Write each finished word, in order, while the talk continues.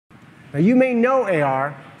Now, you may know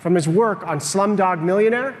AR from his work on Slumdog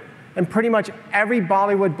Millionaire and pretty much every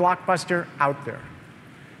Bollywood blockbuster out there.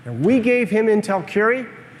 And we gave him Intel Curie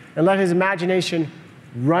and let his imagination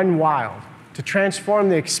run wild to transform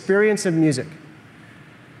the experience of music.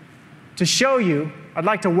 To show you, I'd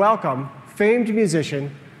like to welcome famed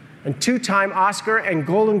musician and two-time Oscar and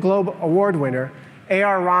Golden Globe Award winner,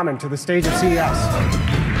 R Rahman, to the stage of CES.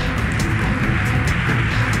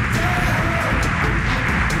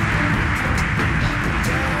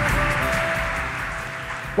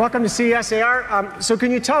 Welcome to CES, AR. So can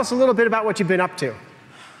you tell us a little bit about what you've been up to?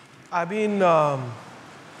 I've been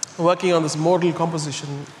working on this modal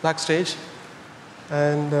composition backstage.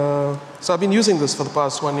 And so I've been using this for the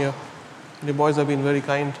past 1 year. And you boys have been very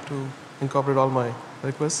kind to incorporate all my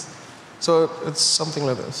requests. So it's something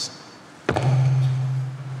like this.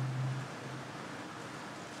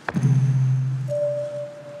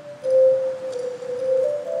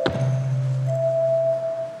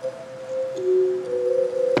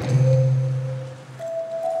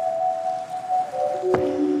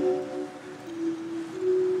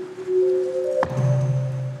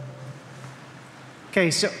 Okay,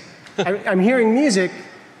 so I'm hearing music.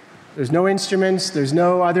 There's no instruments. There's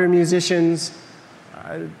no other musicians.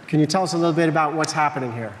 Can you tell us a little bit about what's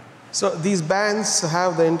happening here? So these bands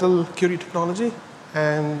have the Intel Curie technology.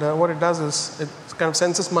 And what it does is it kind of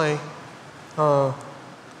senses my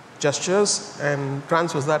gestures and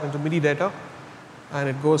transfers that into MIDI data. And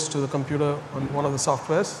it goes to the computer on one of the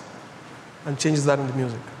softwares and changes that into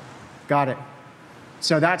music. Got it.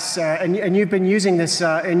 So that's, and you've been using this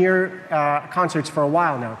in your concerts for a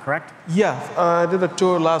while now, correct? Yeah, I did a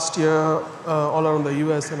tour last year all around the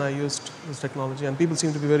US, and I used this technology, and people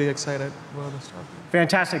seem to be very excited about this stuff.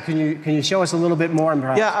 Fantastic. Can you show us a little bit more,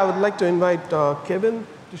 perhaps? Yeah, I would like to invite Kevin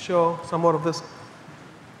to show some more of this.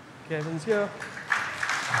 Kevin's here.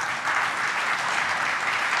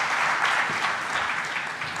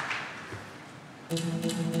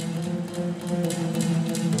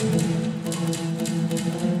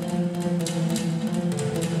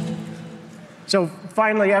 So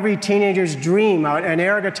finally, every teenager's dream, an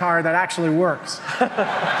air guitar that actually works.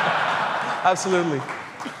 Absolutely.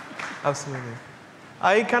 Absolutely.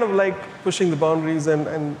 I kind of like pushing the boundaries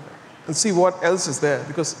and see what else is there,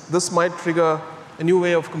 because this might trigger a new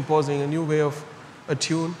way of composing, a new way of a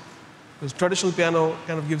tune. Because traditional piano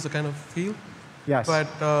kind of gives a kind of feel. Yes. But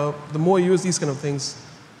the more you use these kind of things,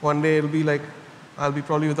 one day it'll be like I'll be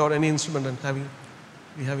probably without any instrument and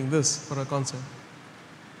having this for a concert.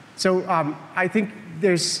 So I think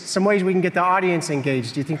there's some ways we can get the audience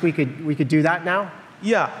engaged. Do you think we could do that now?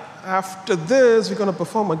 Yeah. After this, we're going to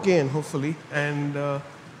perform again, hopefully. And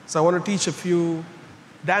so I want to teach a few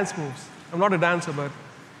dance moves. I'm not a dancer, but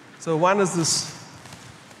so one is this.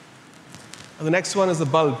 And the next one is the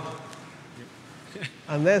bulb.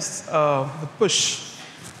 And there's the push.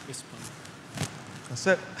 That's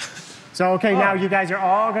it. So okay, now you guys are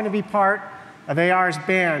all going to be part of AR's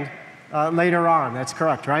band later on. That's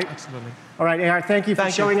correct, right? Absolutely. All right, AR, thank you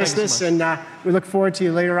for showing us this, and we look forward to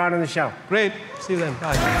you later on in the show. Great. See you then.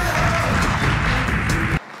 Bye.